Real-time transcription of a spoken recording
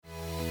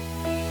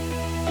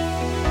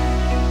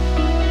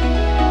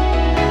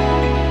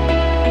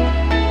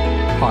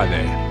Hi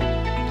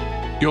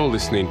there. You're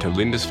listening to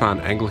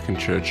Lindisfarne Anglican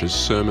Church's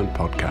Sermon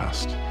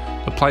Podcast,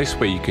 the place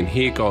where you can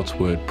hear God's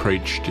Word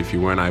preached if you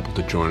weren't able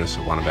to join us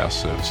at one of our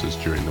services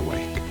during the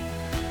week.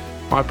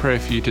 My prayer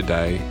for you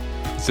today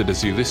is that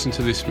as you listen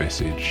to this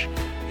message,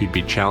 you'd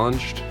be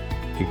challenged,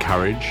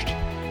 encouraged,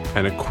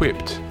 and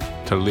equipped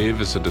to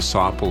live as a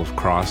disciple of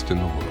Christ in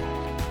the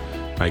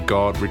world. May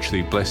God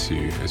richly bless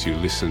you as you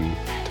listen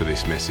to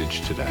this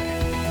message today.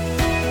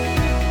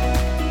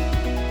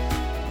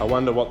 I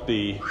wonder what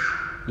the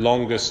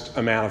longest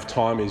amount of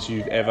time is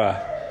you've ever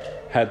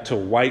had to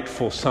wait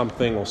for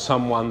something or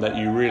someone that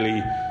you really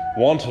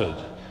wanted.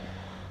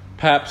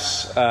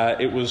 Perhaps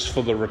it was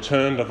for the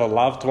return of a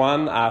loved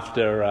one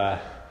after a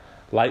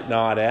late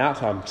night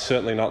out. I'm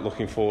certainly not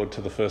looking forward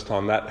to the first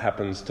time that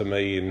happens to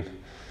me in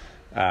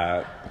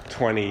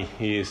 20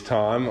 years'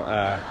 time.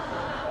 I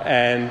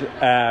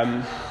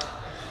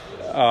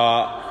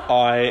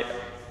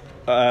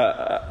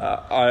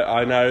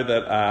know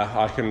that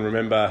I can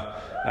remember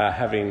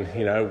having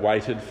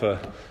waited for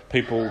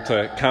people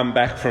to come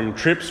back from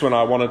trips when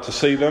I wanted to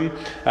see them.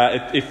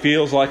 It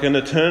feels like an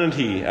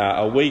eternity.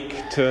 A week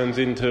turns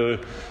into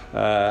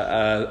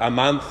a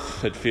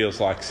month. It feels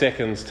like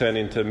seconds turn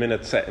into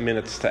minutes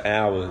to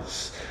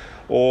hours.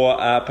 Or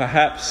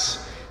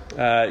perhaps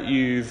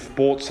you've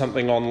bought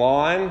something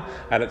online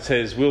and it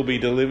says will be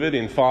delivered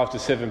in 5 to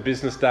 7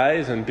 business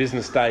days, and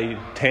business day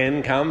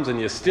 10 comes and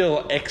you're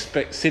still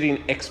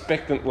sitting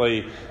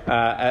expectantly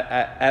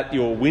at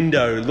your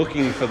window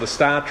looking for the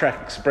Star Trek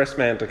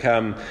Expressman to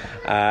come,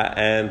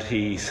 and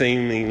he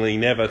seemingly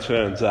never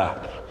turns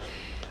up.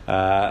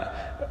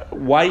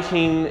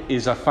 Waiting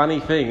is a funny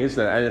thing,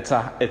 isn't it? And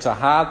it's a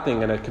hard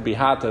thing, and it can be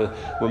hard to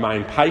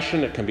remain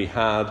patient. It can be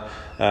hard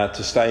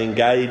to stay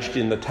engaged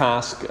in the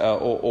task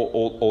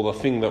or the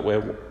thing that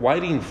we're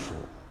waiting for.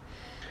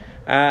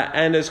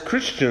 And as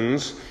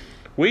Christians,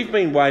 we've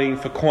been waiting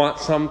for quite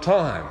some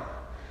time.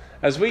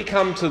 As we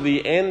come to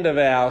the end of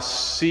our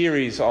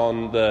series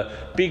on the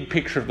big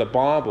picture of the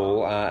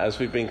Bible, as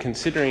we've been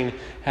considering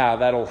how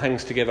that all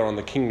hangs together on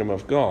the kingdom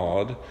of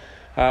God,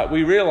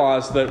 we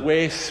realise that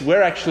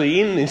we're actually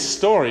in this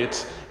story.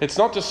 It's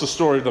not just the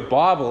story of the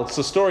Bible, it's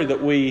the story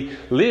that we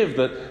live,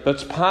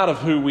 that's part of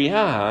who we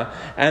are,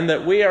 and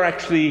that we are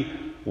actually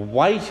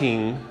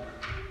waiting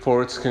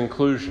for its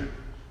conclusion.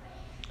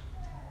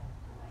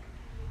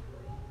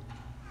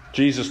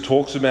 Jesus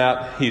talks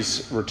about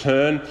his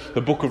return.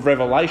 The book of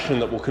Revelation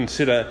that we'll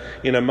consider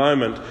in a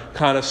moment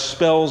kind of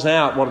spells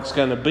out what it's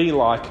going to be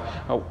like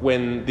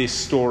when this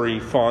story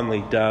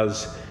finally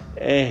does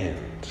end.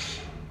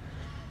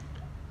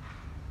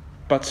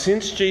 But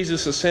since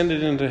Jesus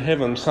ascended into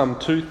heaven some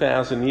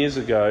 2,000 years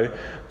ago,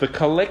 the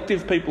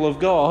collective people of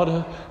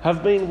God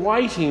have been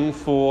waiting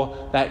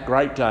for that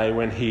great day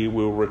when he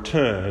will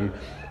return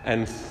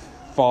and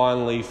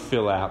finally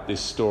fill out this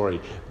story.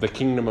 The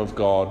kingdom of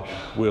God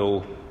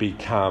will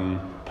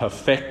become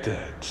perfected.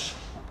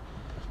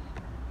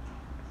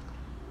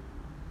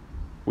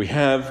 We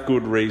have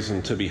good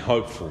reason to be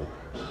hopeful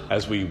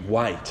as we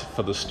wait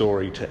for the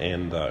story to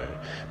end, though,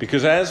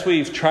 because as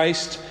we've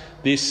traced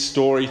this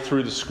story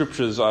through the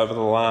scriptures over the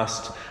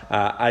last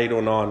 8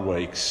 or 9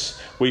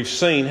 weeks, we've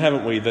seen,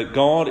 haven't we, that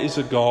God is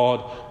a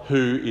God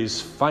who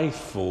is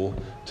faithful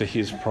to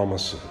his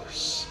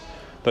promises.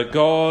 That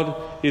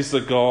God is the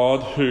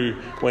God who,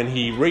 when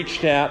he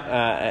reached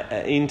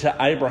out into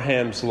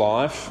Abraham's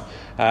life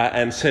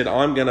and said,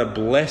 I'm going to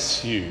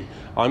bless you,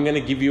 I'm going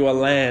to give you a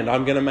land,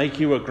 I'm going to make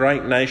you a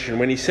great nation.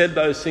 When he said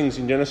those things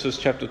in Genesis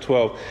chapter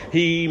 12,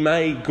 he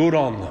made good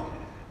on them.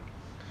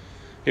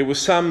 It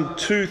was some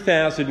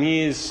 2,000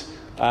 years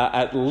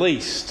at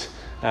least.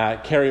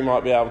 Kerry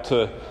might be able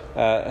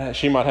to,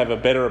 she might have a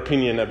better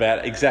opinion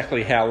about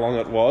exactly how long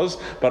it was,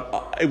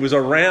 but it was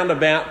around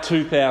about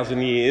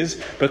 2,000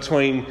 years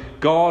between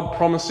God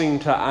promising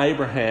to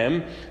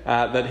Abraham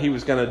that he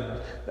was going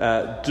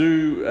to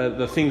do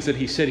the things that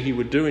he said he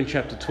would do in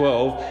chapter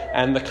 12,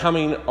 and the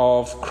coming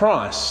of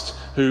Christ,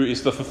 who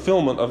is the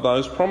fulfillment of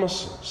those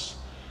promises.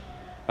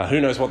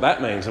 Who knows what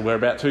that means? And we're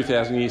about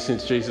 2,000 years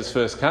since Jesus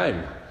first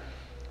came.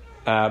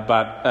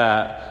 But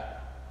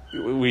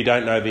we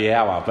don't know the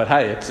hour. But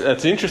hey,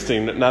 it's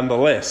interesting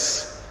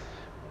nonetheless.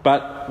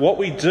 But what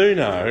we do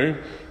know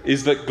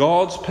is that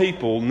God's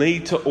people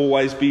need to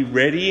always be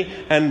ready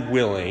and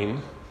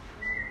willing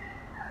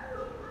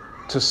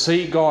to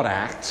see God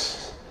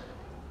act,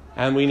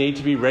 and we need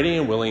to be ready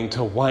and willing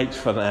to wait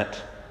for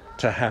that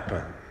to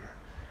happen.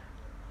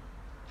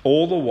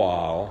 All the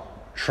while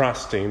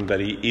trusting that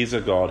he is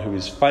a God who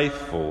is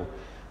faithful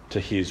to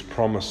his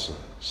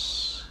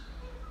promises.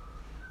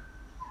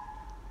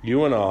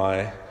 You and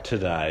I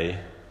today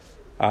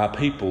are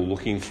people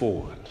looking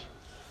forward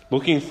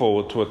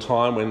to a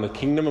time when the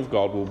kingdom of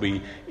God will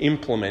be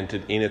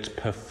implemented in its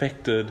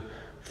perfected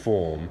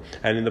form.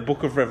 And in the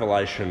book of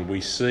Revelation, we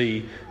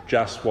see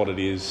just what it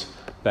is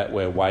that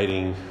we're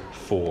waiting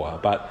for.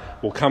 But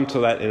we'll come to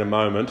that in a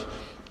moment.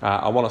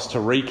 I want us to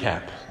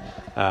recap.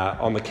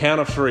 On the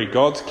count of 3,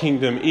 God's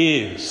kingdom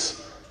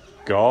is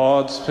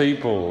God's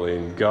people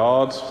in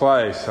God's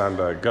place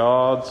under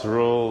God's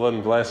rule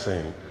and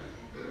blessing.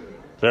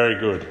 Very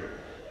good.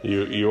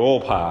 You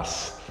all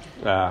pass.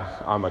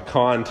 I'm a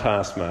kind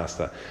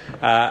taskmaster.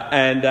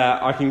 And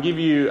I can give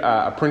you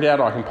a printout.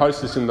 I can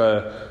post this in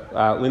the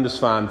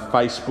Lindisfarne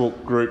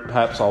Facebook group.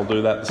 Perhaps I'll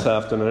do that this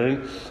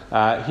afternoon.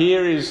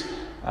 Here is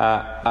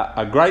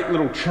a great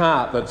little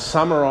chart that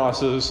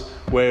summarises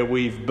where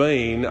we've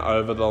been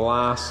over the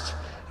last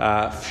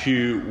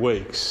few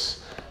weeks.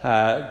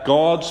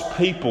 God's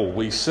people,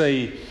 we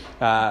see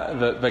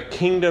the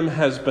kingdom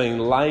has been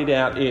laid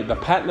out in the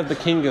pattern of the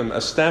kingdom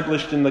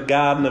established in the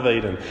Garden of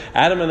Eden.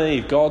 Adam and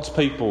Eve, God's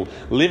people,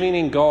 living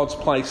in God's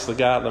place, the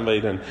Garden of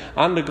Eden,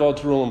 under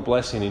God's rule and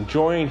blessing,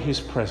 enjoying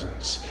his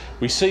presence.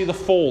 We see the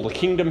fall, the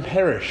kingdom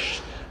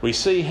perished. We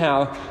see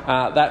how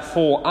that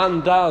fall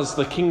undoes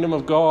the kingdom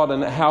of God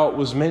and how it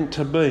was meant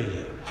to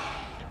be.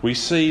 We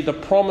see the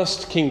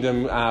promised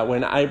kingdom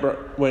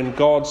when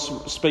God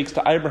speaks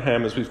to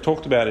Abraham, as we've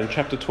talked about in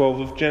chapter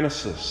 12 of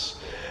Genesis.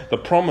 The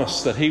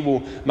promise that he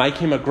will make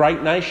him a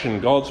great nation,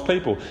 God's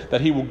people,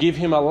 that he will give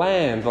him a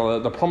land,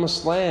 the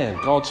promised land,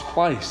 God's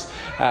place,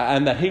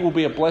 and that he will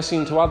be a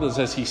blessing to others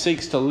as he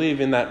seeks to live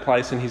in that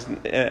place and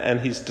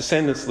his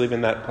descendants live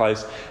in that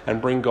place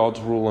and bring God's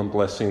rule and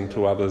blessing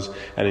to others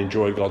and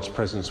enjoy God's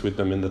presence with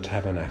them in the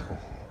tabernacle.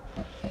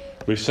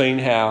 We've seen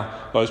how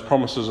those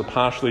promises are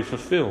partially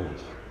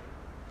fulfilled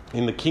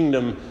in the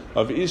kingdom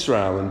of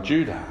Israel and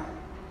Judah.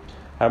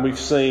 And we've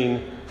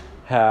seen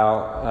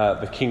how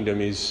the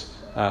kingdom is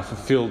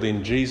fulfilled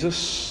in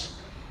Jesus,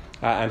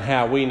 and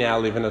how we now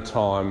live in a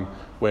time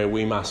where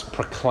we must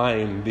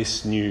proclaim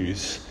this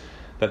news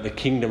that the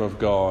kingdom of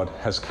God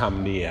has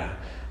come near,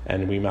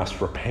 and we must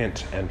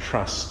repent and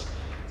trust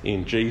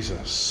in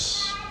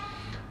Jesus.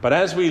 But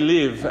as we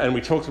live, and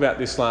we talked about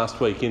this last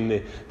week,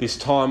 in this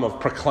time of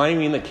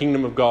proclaiming the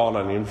kingdom of God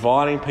and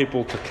inviting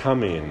people to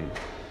come in,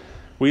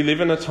 we live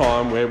in a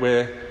time where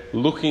we're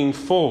looking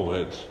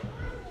forward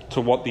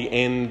to what the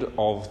end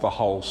of the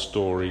whole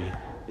story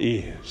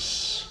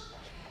is.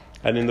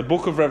 And in the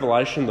book of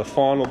Revelation, the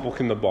final book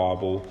in the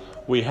Bible,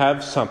 we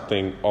have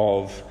something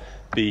of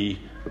the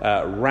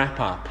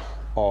wrap-up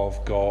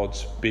of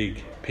God's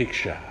big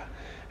picture.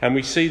 And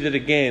we see that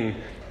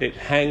again, it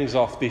hangs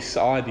off this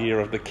idea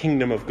of the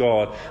kingdom of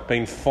God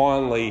being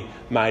finally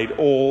made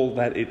all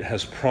that it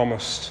has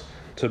promised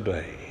to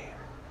be.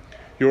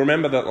 You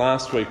remember that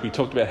last week we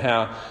talked about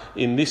how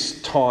in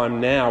this time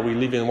now we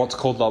live in what's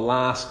called the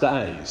last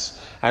days.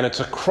 And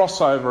it's a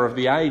crossover of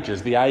the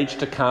ages, the age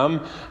to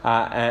come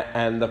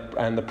and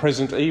the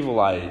present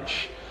evil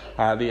age,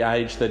 the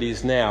age that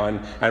is now.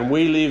 And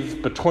we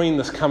live between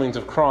the comings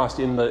of Christ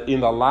in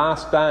the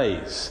last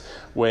days,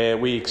 where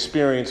we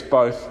experience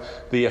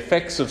both the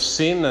effects of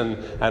sin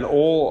and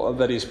all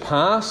that is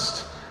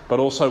past,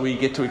 but also we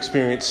get to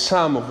experience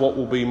some of what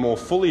will be more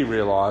fully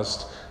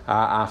realised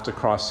after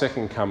Christ's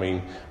second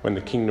coming, when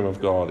the kingdom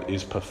of God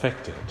is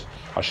perfected.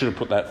 I should have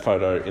put that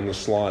photo in the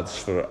slides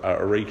for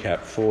a recap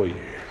for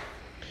you.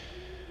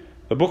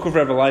 The book of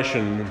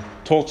Revelation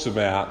talks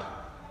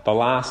about the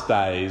last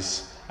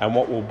days and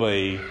what will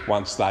be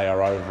once they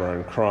are over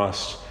and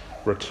Christ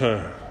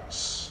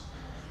returns.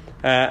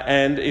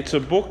 And it's a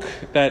book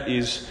that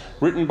is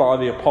written by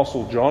the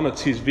Apostle John.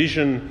 It's his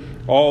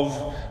vision of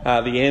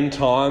the end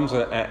times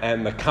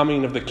and the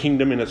coming of the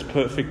kingdom in its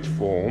perfect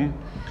form,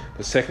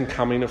 the second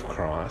coming of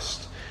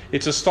Christ.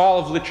 It's a style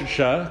of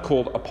literature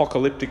called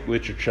apocalyptic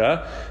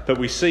literature that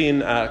we see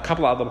in a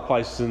couple of other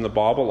places in the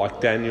Bible, like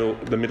Daniel,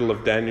 the middle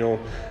of Daniel,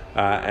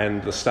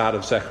 and the start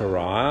of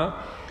Zechariah.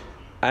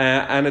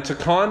 And it's a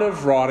kind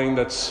of writing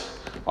that's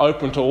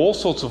open to all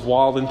sorts of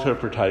wild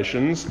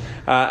interpretations,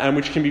 and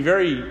which can be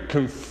very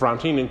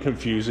confronting and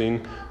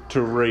confusing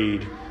to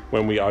read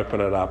when we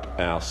open it up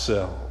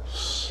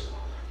ourselves.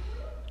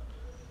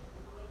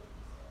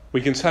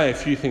 We can say a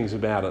few things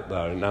about it,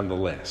 though,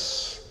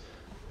 nonetheless.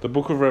 The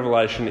book of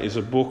Revelation is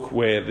a book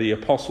where the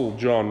Apostle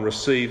John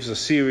receives a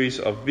series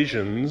of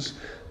visions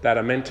that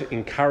are meant to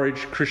encourage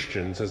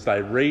Christians as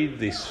they read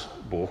this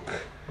book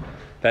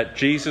that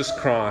Jesus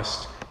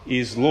Christ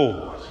is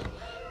Lord,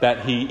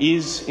 that he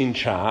is in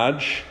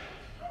charge,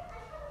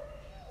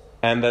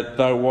 and that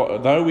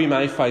though we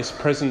may face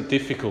present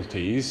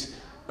difficulties,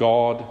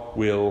 God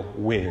will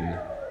win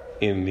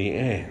in the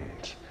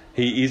end.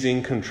 He is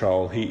in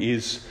control. He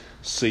is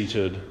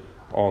seated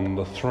on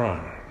the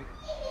throne.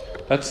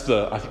 That's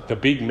I think the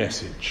big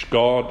message.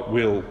 God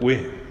will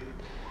win.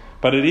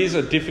 But it is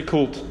a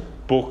difficult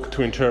book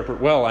to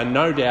interpret well, and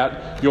no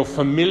doubt you're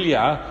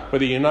familiar,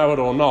 whether you know it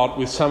or not,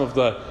 with some of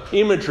the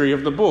imagery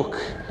of the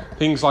book.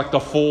 Things like the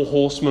 4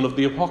 horsemen of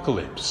the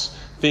apocalypse.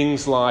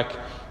 Things like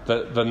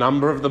the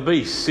number of the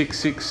beast,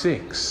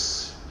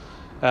 666.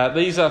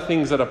 These are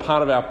things that are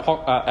part of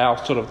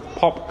our sort of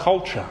pop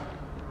culture.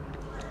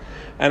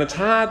 And it's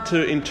hard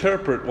to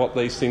interpret what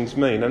these things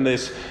mean. And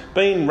there's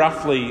been,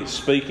 roughly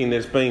speaking,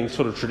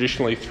 sort of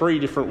traditionally 3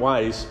 different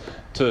ways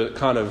to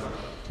kind of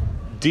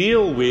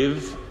deal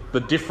with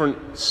the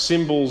different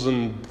symbols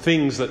and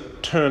things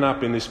that turn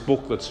up in this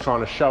book that's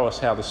trying to show us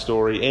how the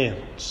story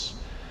ends.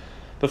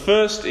 The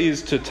first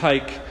is to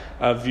take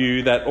a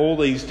view that all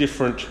these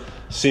different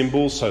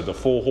symbols, so the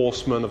four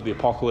horsemen of the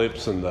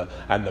apocalypse and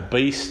the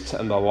beast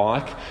and the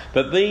like,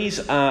 that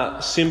these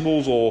are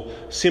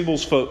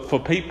symbols for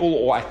people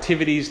or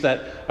activities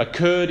that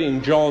occurred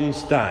in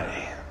John's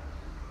day.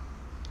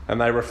 And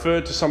they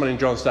referred to someone in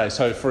John's day.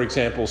 So, for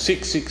example,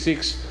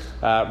 666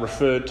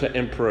 referred to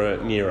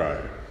Emperor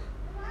Nero.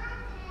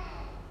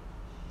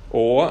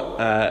 Or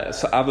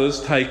so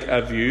others take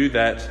a view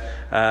that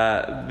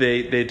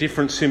they're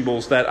different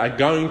symbols that are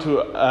going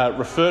to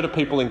refer to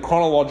people in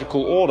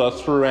chronological order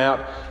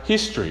throughout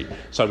history.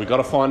 So we've got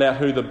to find out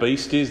who the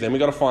beast is, then we've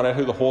got to find out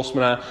who the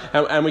horsemen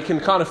are, and we can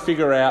kind of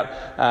figure out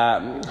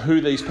who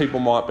these people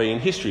might be in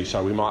history.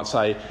 So we might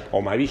say,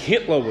 or maybe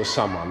Hitler was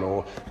someone,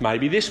 or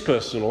maybe this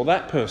person or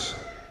that person.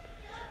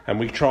 And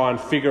we try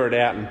and figure it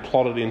out and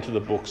plot it into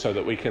the book so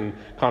that we can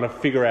kind of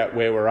figure out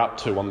where we're up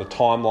to on the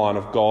timeline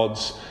of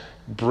God's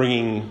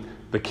bringing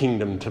the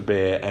kingdom to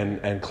bear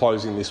and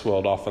closing this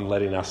world off and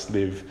letting us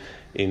live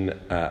in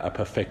a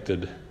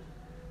perfected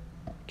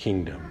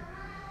kingdom.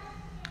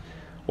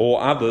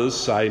 Or others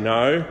say,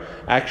 no,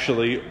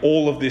 actually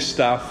all of this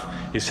stuff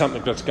is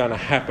something that's going to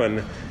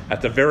happen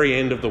at the very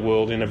end of the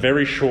world in a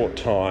very short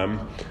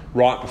time,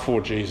 right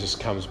before Jesus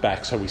comes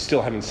back. So we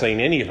still haven't seen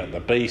any of it,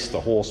 the beast,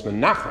 the horseman,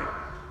 nothing.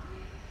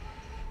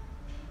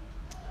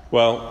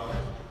 Well,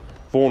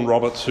 Vaughan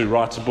Roberts, who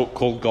writes a book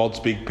called God's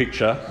Big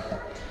Picture,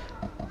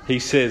 he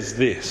says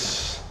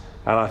this,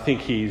 and I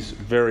think he's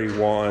very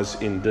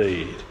wise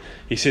indeed.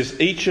 He says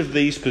each of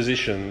these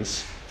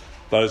positions,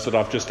 those that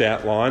I've just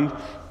outlined,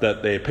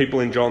 that they're people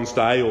in John's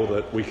day, or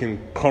that we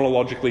can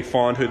chronologically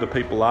find who the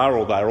people are,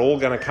 or they're all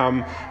going to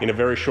come in a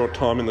very short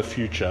time in the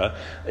future,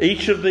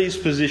 each of these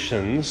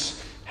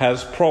positions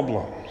has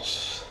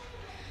problems.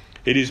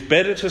 It is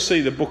better to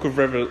see the book of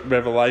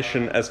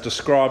Revelation as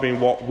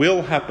describing what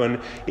will happen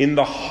in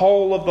the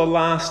whole of the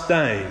last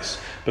days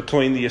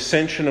between the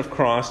ascension of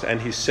Christ and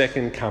his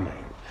second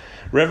coming.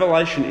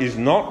 Revelation is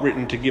not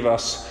written to give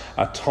us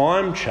a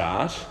time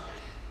chart.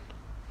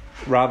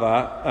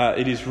 Rather,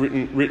 it is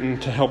written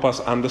to help us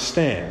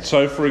understand.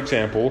 So, for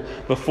example,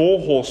 the four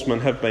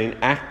horsemen have been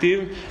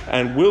active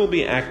and will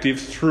be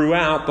active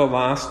throughout the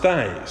last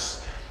days.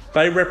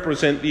 They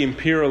represent the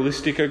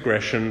imperialistic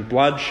aggression,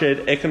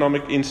 bloodshed,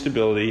 economic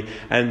instability,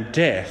 and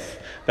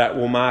death that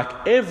will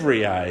mark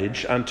every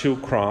age until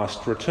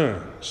Christ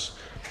returns.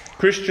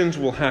 Christians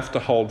will have to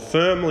hold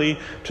firmly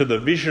to the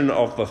vision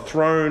of the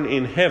throne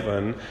in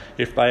heaven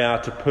if they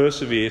are to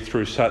persevere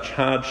through such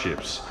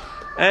hardships.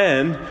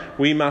 And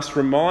we must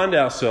remind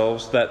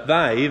ourselves that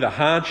the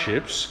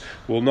hardships,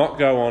 will not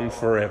go on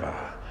forever.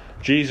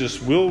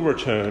 Jesus will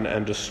return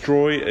and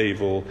destroy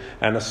evil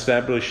and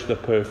establish the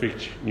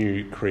perfect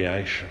new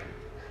creation.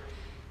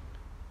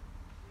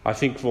 I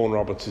think Vaughan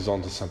Roberts is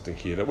onto something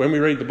here, that when we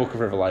read the book of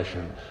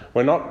Revelation,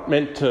 we're not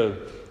meant to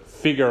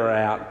figure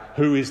out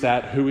who is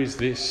that, who is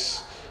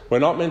this. We're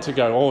not meant to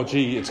go, oh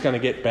gee, it's going to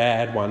get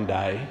bad one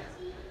day.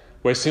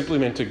 We're simply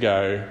meant to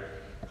go,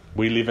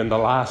 we live in the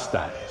last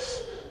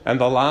days.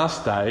 And the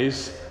last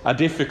days are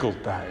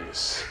difficult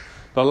days.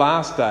 The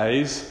last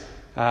days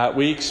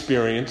we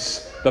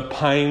experience the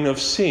pain of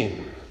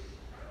sin.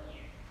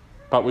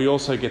 But we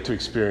also get to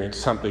experience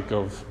something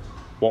of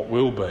what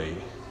will be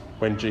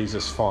when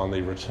Jesus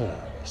finally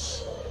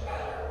returns.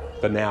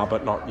 The now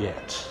but not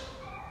yet.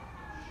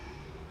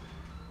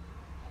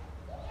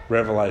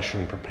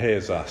 Revelation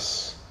prepares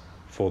us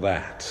for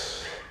that.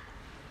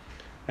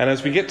 And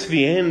as we get to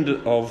the end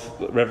of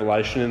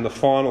Revelation, in the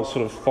final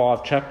sort of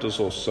 5 chapters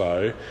or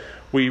so,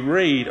 we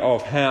read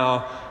of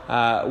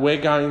how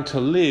we're going to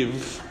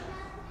live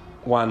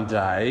one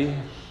day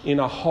in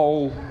a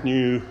whole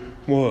new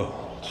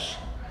world.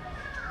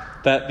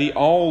 That the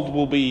old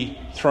will be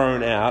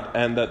thrown out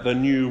and that the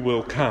new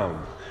will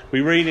come. We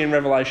read in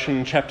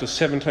Revelation chapter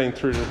 17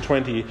 through to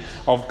 20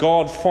 of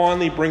God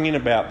finally bringing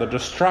about the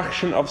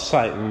destruction of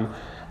Satan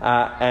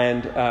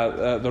and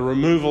the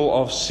removal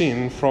of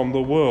sin from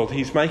the world.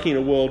 He's making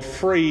a world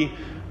free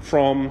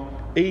from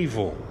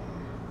evil.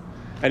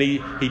 And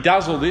he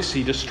does all this,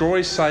 he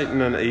destroys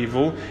Satan and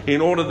evil in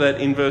order that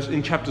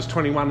in chapters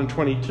 21 and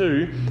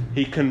 22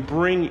 he can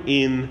bring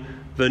in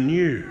the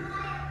new.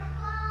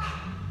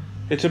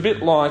 It's a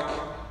bit like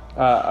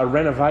a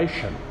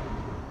renovation.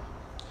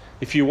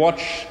 If you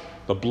watch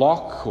The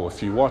Block or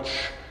if you watch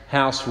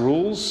House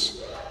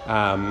Rules,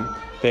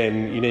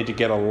 then you need to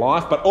get a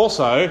life. But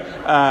also,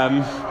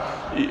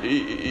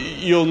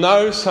 you'll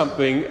know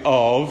something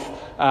of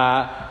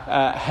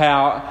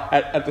how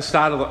at the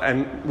start of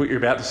and what you're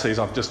about to see is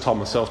I've just told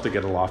myself to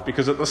get a life,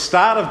 because at the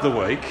start of the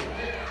week,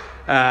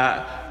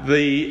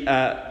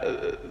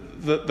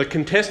 the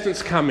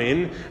contestants come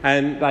in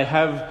and they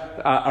have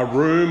a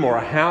room or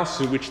a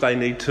house in which they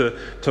need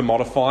to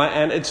modify,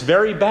 and it's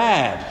very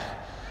bad.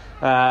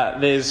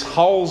 There's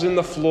holes in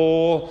the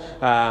floor.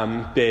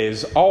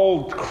 There's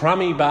old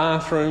crummy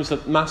bathrooms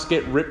that must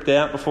get ripped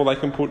out before they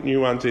can put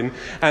new ones in.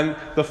 And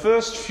the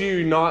first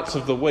few nights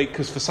of the week,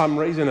 because for some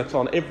reason it's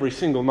on every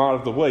single night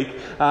of the week,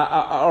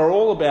 are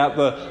all about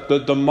the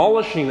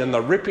demolishing and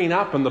the ripping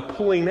up and the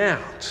pulling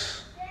out.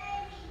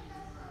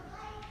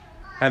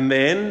 And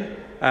then,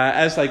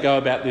 as they go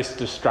about this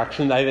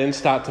destruction, they then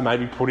start to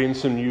maybe put in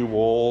some new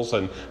walls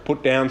and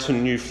put down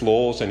some new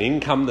floors, and in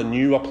come the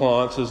new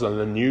appliances and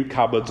the new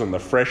cupboards and the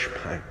fresh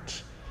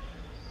paint.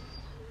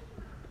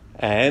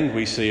 And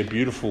we see a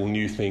beautiful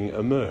new thing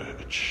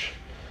emerge.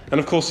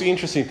 And of course, the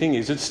interesting thing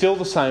is it's still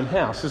the same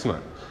house, isn't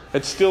it?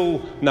 It's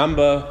still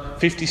number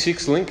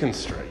 56 Lincoln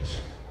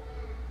Street.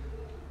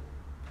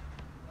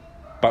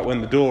 But when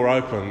the door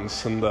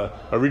opens and the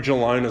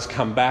original owners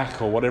come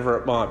back, or whatever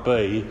it might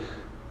be,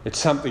 it's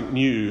something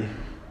new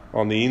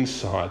on the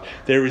inside.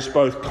 There is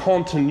both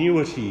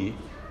continuity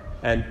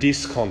and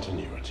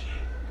discontinuity.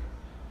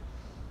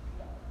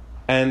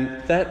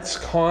 And that's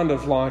kind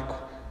of like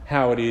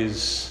how it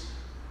is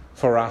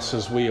for us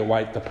as we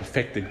await the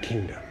perfected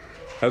kingdom,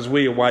 as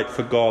we await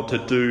for God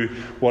to do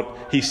what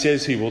he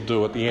says he will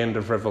do at the end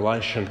of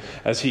Revelation,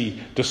 as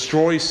he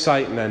destroys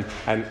Satan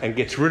and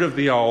gets rid of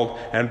the old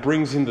and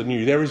brings in the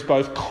new. There is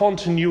both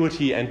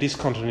continuity and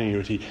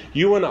discontinuity.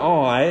 You and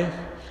I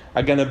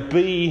are going to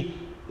be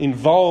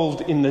involved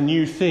in the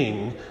new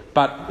thing,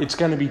 but it's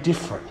going to be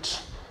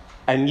different.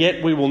 And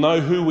yet we will know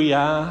who we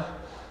are.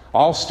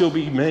 I'll still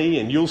be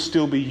me and you'll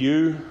still be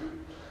you,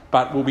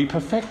 but we'll be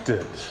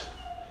perfected.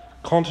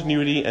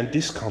 Continuity and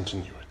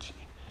discontinuity.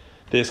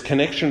 There's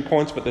connection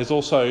points, but there's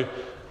also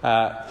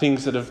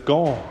things that have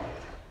gone.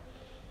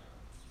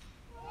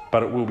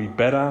 But it will be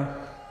better,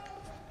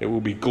 it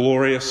will be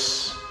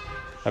glorious,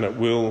 and it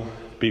will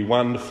be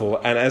wonderful.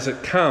 And as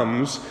it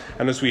comes,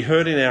 and as we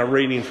heard in our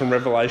reading from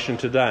Revelation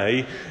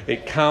today,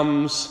 it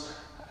comes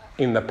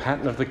in the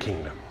pattern of the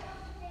kingdom.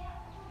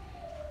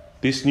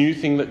 This new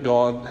thing that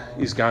God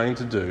is going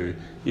to do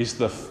is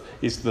the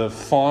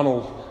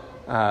final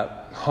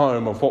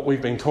home of what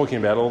we've been talking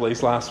about all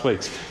these last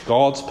weeks.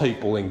 God's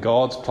people in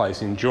God's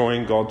place,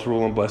 enjoying God's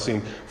rule and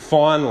blessing,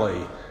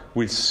 finally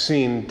with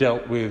sin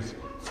dealt with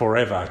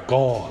forever,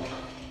 gone.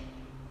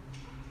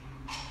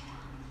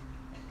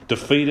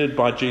 Defeated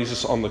by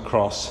Jesus on the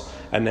cross,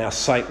 and now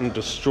Satan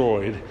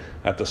destroyed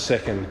at the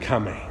second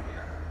coming.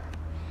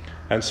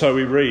 And so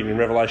we read in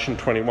Revelation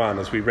 21,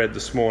 as we read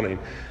this morning,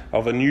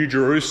 of a new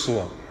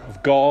Jerusalem,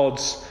 of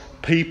God's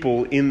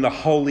people in the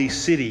holy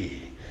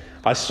city.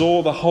 I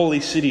saw the holy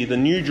city, the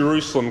new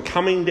Jerusalem,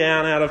 coming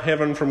down out of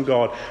heaven from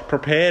God,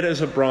 prepared as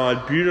a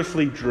bride,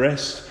 beautifully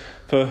dressed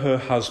for her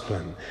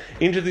husband.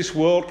 Into this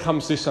world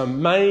comes this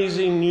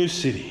amazing new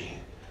city,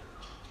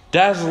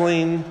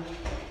 dazzling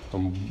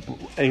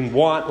in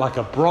white like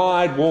a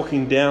bride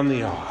walking down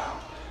the aisle.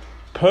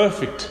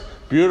 Perfect,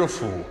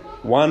 beautiful,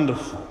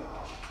 wonderful.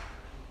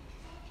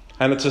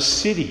 And it's a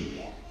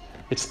city.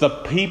 It's the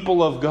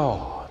people of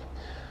God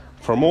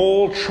from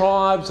all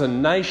tribes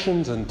and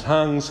nations and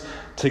tongues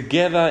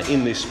together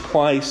in this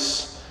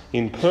place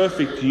in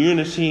perfect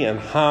unity and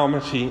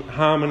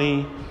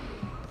harmony,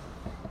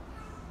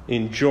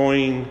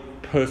 enjoying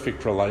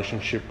perfect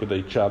relationship with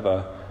each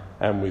other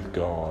and with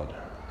God.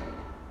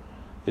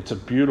 It's a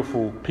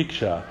beautiful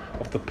picture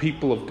of the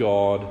people of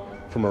God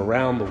from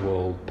around the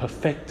world,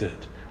 perfected,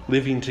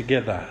 living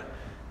together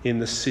in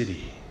the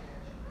city.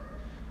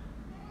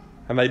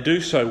 And they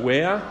do so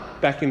where?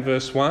 Back in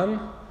verse 1,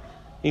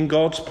 in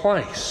God's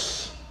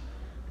place.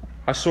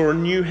 I saw a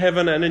new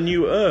heaven and a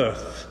new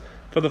earth.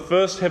 For the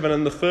first heaven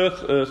and the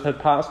first earth had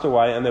passed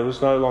away, and there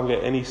was no longer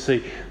any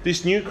sea.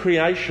 This new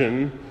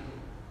creation,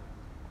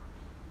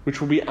 which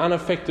will be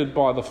unaffected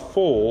by the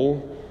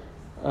fall,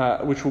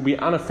 which will be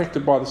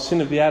unaffected by the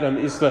sin of the Adam,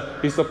 is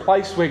the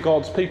place where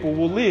God's people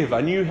will live,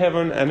 a new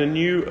heaven and a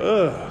new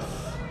earth.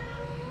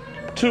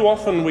 Too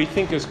often we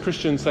think as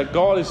Christians that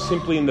God is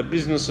simply in the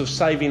business of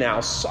saving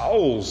our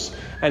souls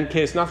and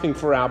cares nothing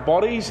for our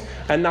bodies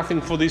and nothing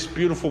for this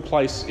beautiful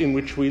place in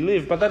which we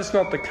live. But that is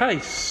not the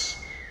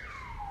case.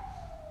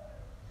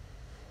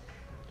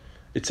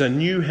 It's a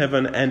new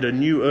heaven and a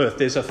new earth.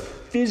 There's a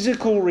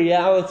physical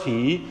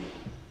reality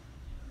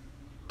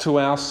to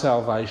our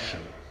salvation.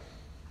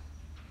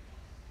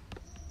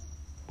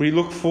 We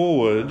look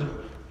forward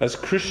as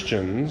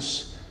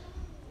Christians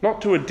not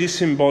to a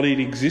disembodied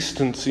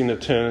existence in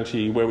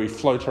eternity where we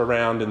float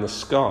around in the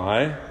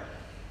sky,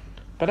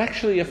 but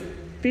actually a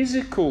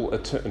physical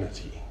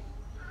eternity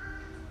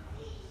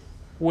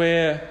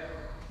where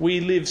we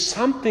live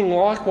something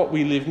like what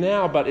we live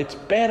now, but it's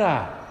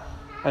better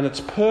and it's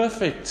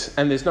perfect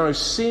and there's no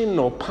sin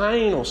or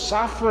pain or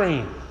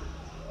suffering.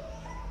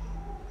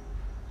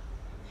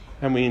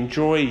 And we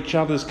enjoy each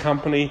other's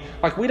company.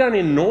 Like, we don't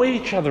annoy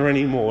each other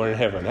anymore in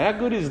heaven. How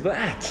good is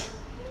that?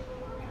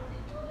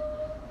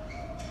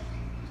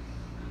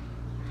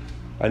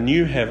 A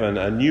new heaven,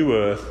 a new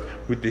earth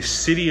with this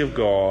city of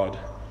God,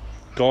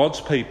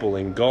 God's people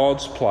in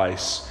God's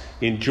place,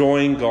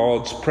 enjoying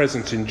God's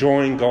presence,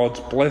 enjoying God's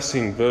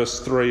blessing.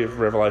 Verse 3 of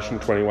Revelation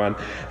 21.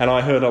 And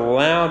I heard a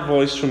loud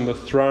voice from the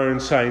throne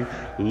saying,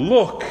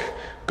 "Look,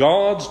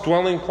 God's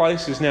dwelling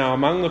place is now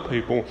among the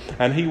people,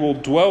 and he will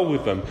dwell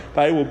with them.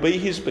 They will be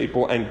his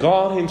people, and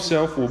God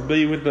himself will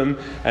be with them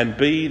and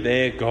be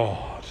their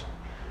God."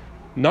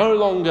 No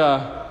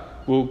longer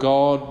will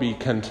God be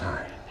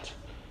contained.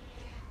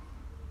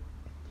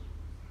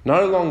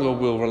 No longer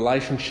will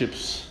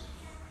relationships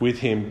with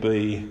him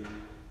be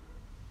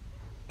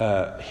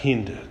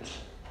hindered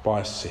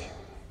by sin.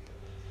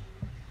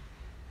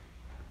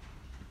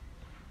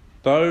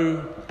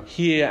 Though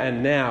here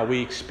and now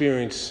we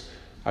experience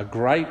a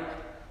great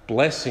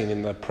blessing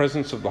in the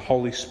presence of the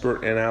Holy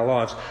Spirit in our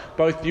lives,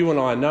 both you and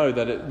I know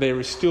that there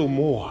is still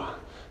more,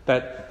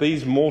 that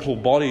these mortal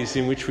bodies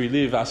in which we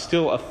live are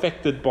still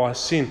affected by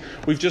sin.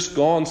 We've just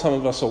gone, some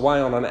of us, away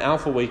on an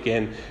Alpha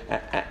weekend,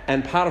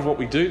 and part of what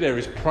we do there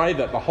is pray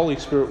that the Holy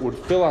Spirit would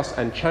fill us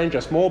and change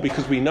us more,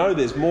 because we know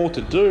there's more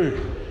to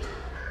do.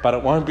 But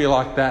it won't be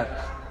like that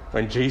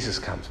when Jesus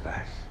comes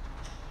back.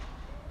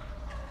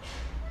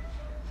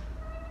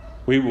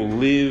 We will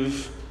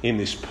live in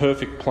this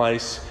perfect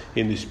place,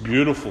 in this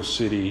beautiful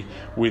city,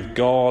 with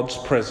God's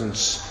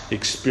presence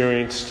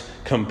experienced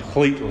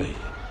completely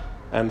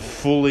and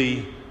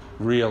fully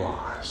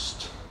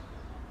realised.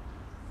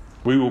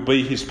 We will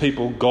be his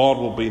people. God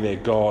will be their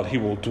God. He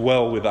will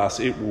dwell with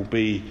us. It will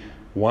be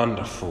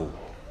wonderful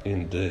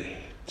indeed.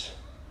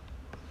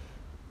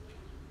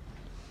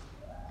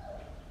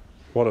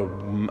 What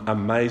an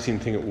amazing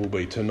thing it will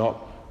be to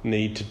not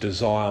need to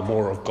desire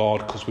more of God,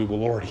 because we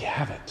will already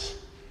have it.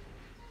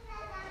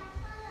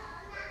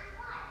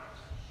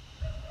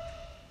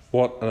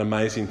 What an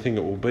amazing thing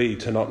it will be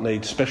to not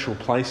need special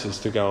places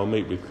to go and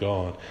meet with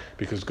God,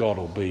 because God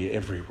will be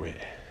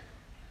everywhere.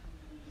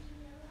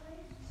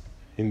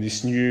 In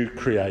this new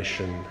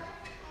creation,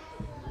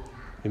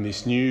 in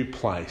this new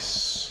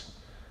place,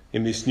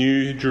 in this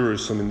new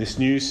Jerusalem, in this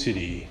new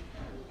city,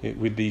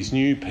 with these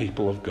new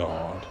people of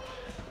God,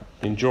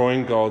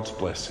 enjoying God's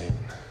blessing,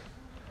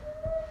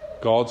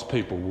 God's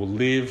people will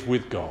live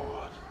with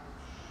God,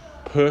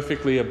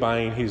 perfectly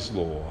obeying his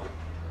law,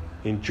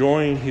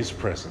 enjoying his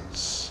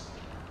presence,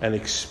 and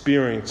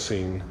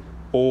experiencing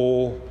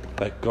all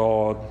that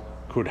God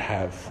could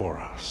have for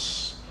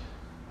us.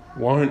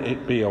 Won't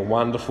it be a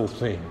wonderful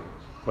thing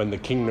when the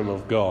kingdom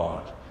of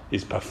God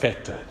is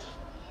perfected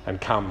and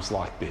comes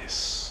like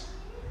this?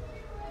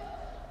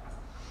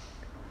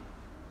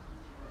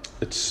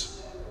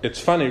 It's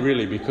funny,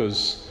 really,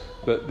 because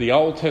the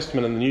Old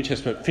Testament and the New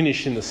Testament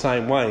finish in the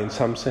same way in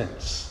some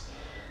sense.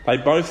 They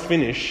both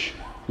finish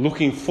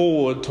looking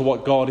forward to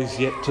what God is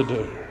yet to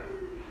do,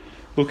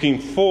 looking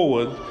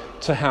forward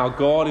to how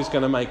God is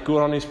going to make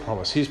good on his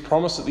promise. His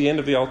promise at the end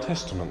of the Old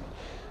Testament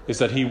is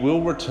that he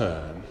will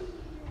return,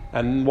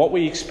 and what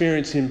we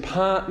experience in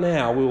part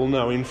now, we will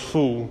know in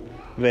full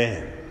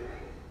then.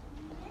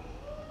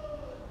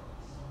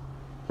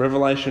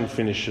 Revelation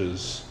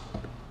finishes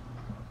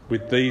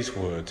with these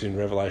words in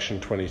Revelation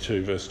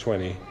 22, verse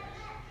 20.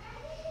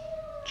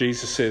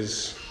 Jesus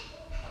says,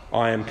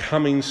 "I am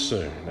coming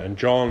soon." And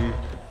John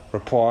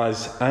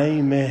replies,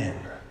 "Amen.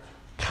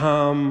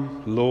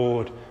 Come,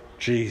 Lord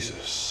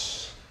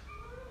Jesus."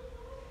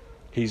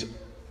 He's,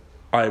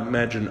 I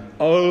imagine,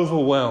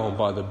 overwhelmed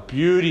by the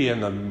beauty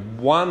and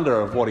the wonder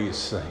of what he has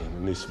seen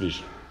in this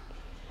vision.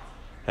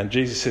 And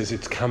Jesus says,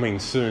 "It's coming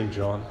soon,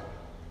 John."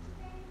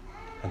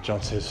 And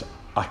John says,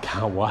 "I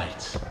can't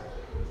wait.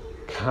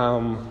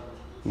 Come,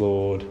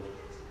 Lord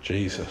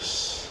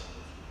Jesus."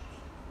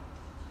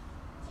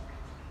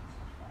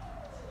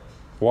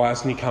 Why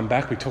hasn't he come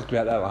back? We talked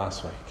about that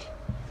last week.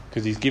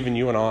 Because he's given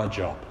you and I a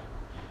job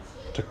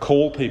to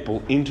call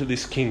people into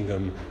this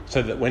kingdom,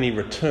 so that when he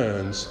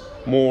returns,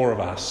 more of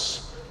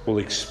us will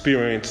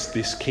experience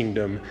this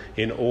kingdom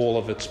in all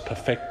of its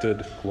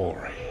perfected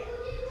glory.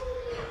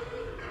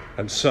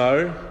 And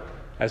so,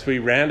 as we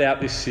round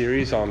out this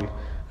series on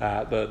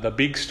the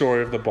big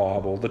story of the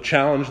Bible, the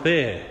challenge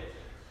there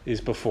is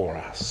before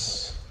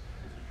us.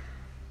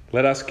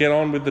 Let us get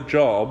on with the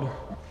job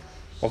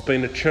of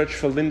being a church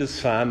for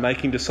Lindisfarne,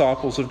 making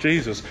disciples of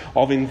Jesus,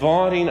 of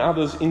inviting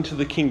others into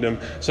the kingdom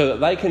so that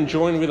they can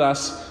join with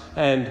us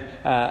and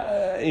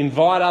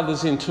invite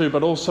others in too,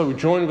 but also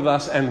join with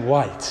us and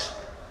wait.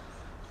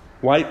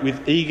 Wait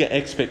with eager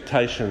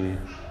expectation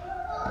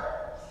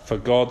for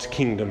God's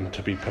kingdom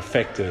to be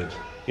perfected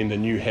in the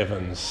new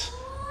heavens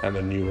and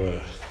the new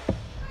earth.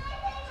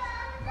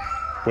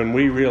 When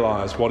we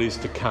realise what is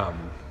to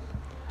come,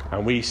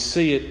 and we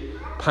see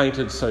it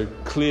painted so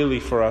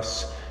clearly for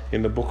us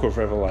in the book of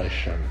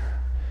Revelation,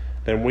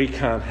 then we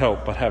can't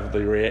help but have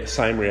the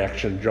same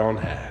reaction John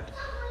had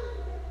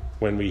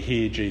when we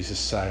hear Jesus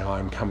say, "I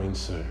am coming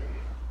soon."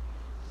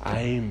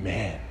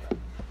 Amen.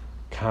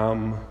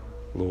 Come,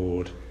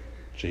 Lord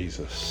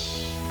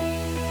Jesus.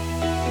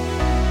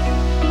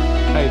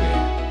 Hey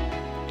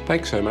there.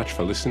 Thanks so much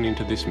for listening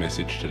to this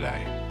message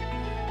today.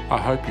 I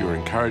hope you were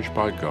encouraged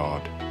by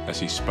God as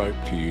he spoke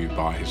to you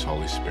by his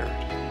Holy Spirit.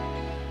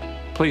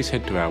 Please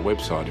head to our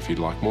website if you'd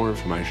like more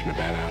information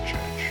about our church.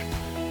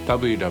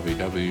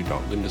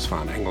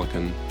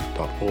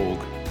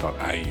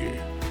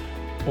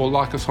 www.lindisfarneanglican.org.au, or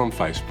like us on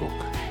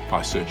Facebook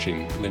by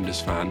searching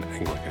Lindisfarne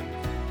Anglican.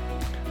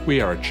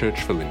 We are a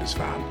church for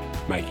Lindisfarne,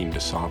 making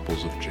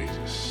disciples of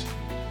Jesus.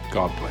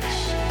 God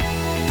bless.